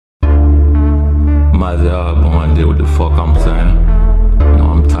How's y'all going? Did what the fuck I'm saying? You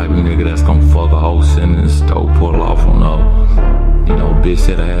know, I'm the type of nigga that's gon' fuck a whole sentence, throw pull off on up. You know, bitch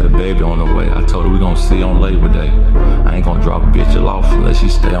said I had a baby on the way. I told her we gon' see on Labor Day. I ain't gon' drop a bitch off unless she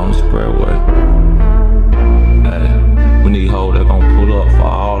stay on the squareway. Hey, we need hoes that gon' pull up for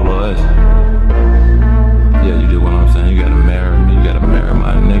all of us. Yeah, you do what I'm saying. You gotta marry me. You gotta marry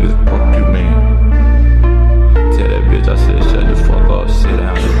my niggas. Fuck you mean? Tell that bitch I said shut the fuck up. Sit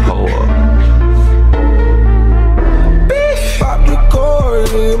down and pull up. Pop the cord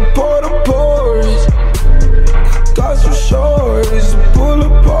and pour the pores. Got some shorties to pull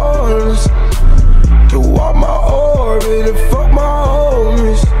up on us. To walk my orbit and fuck my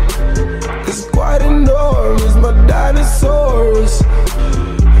homies. It's quite enormous, my Dinosaurus.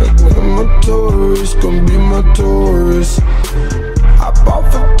 My tourist, gon' be my tourist. I bought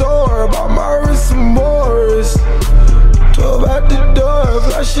Fedora, bought my wrist and Morris. 12 at the door,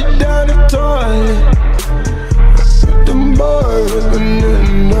 flush it down the toilet. The boys in the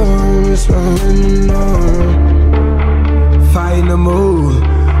noise, fighting the mood,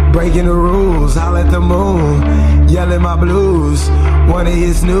 breaking the rules, holler at the moon, yelling my blues. Wanna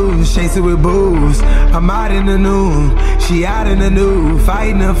hit snooze, chase it with booze. I'm out in the noon, she out in the nude,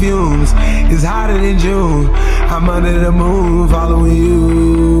 fighting the fumes. It's hotter than June. I'm under the moon, following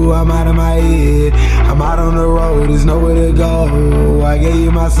you. I'm out of my head, I'm out on the road, there's nowhere to go. I gave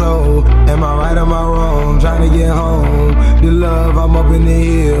you my soul, am I right or am I wrong? Trying to get home, the love, I'm up in the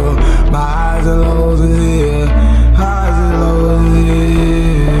hill. My highs and lows is here, highs and lows is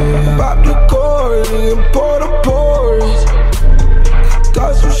here. Pop the cord and pour the pores.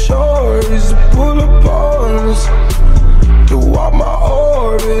 Got some shorties to pull up on us. To walk my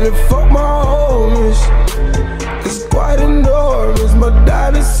orbit and fuck my homies. It's quite enormous, my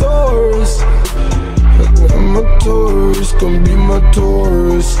Dinosaurus. My tourist, gon' be my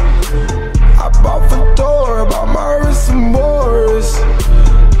tourist. I bought Fedora, bought my wrist and Morris.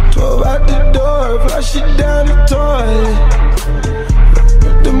 12 at the door, flush it down the toilet.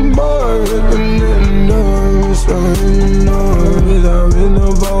 The boys in the noise, I'm in the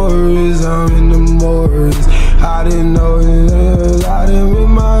boys, I'm in the morris. I didn't know it, I didn't with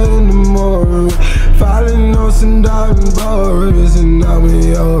my in the morris. Falling on some diamond boys, and I'm in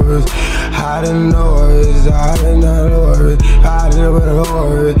yours. I didn't know it, I did not know it, I didn't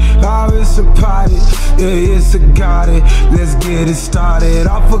know it. I was a party, yeah, it's a got it. Let's get it started,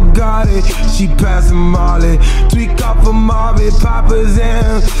 I forgot it. She passing Molly, tweak off a Marvin, Papa's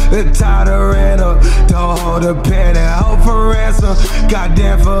in. The title ran up, don't hold a pen and hope for ransom.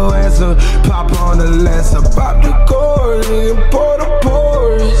 Goddamn for answer, pop on the lesson. Pop the cord and pour the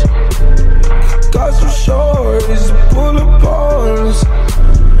pores. Got some shorties to pull up on us.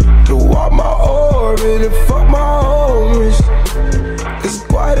 To walk my orbit and fuck my homies. It's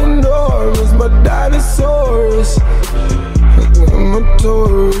quite enormous, my Dinosaurus. My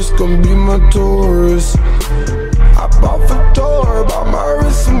tourist, gon' be my tourist. I bought Fedora, bought my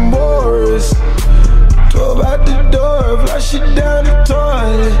wrist and Morris. 12 at the door, flush it down the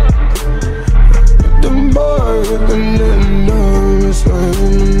toilet. The boys in the noise, in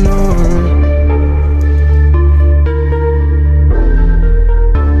the noise.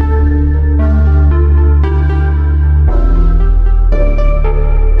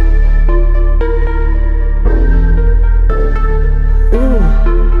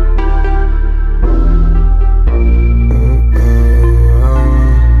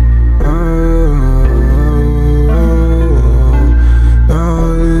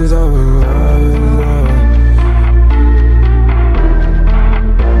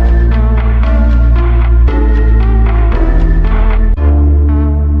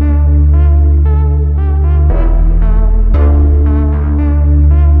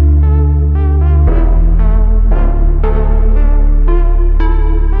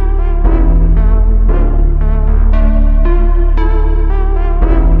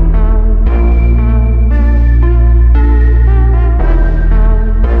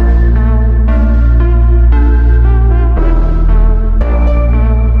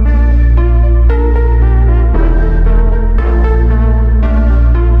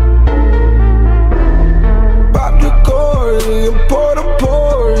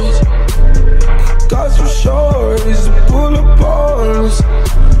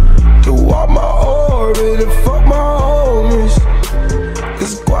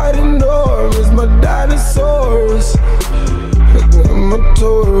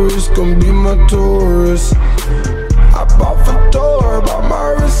 Gon' be my tourist. I bought Fedora, bought my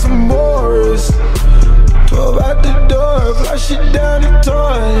wrist and Morris. 12 at the door, flush it down the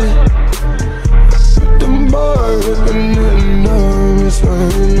toilet. The boys in the noise,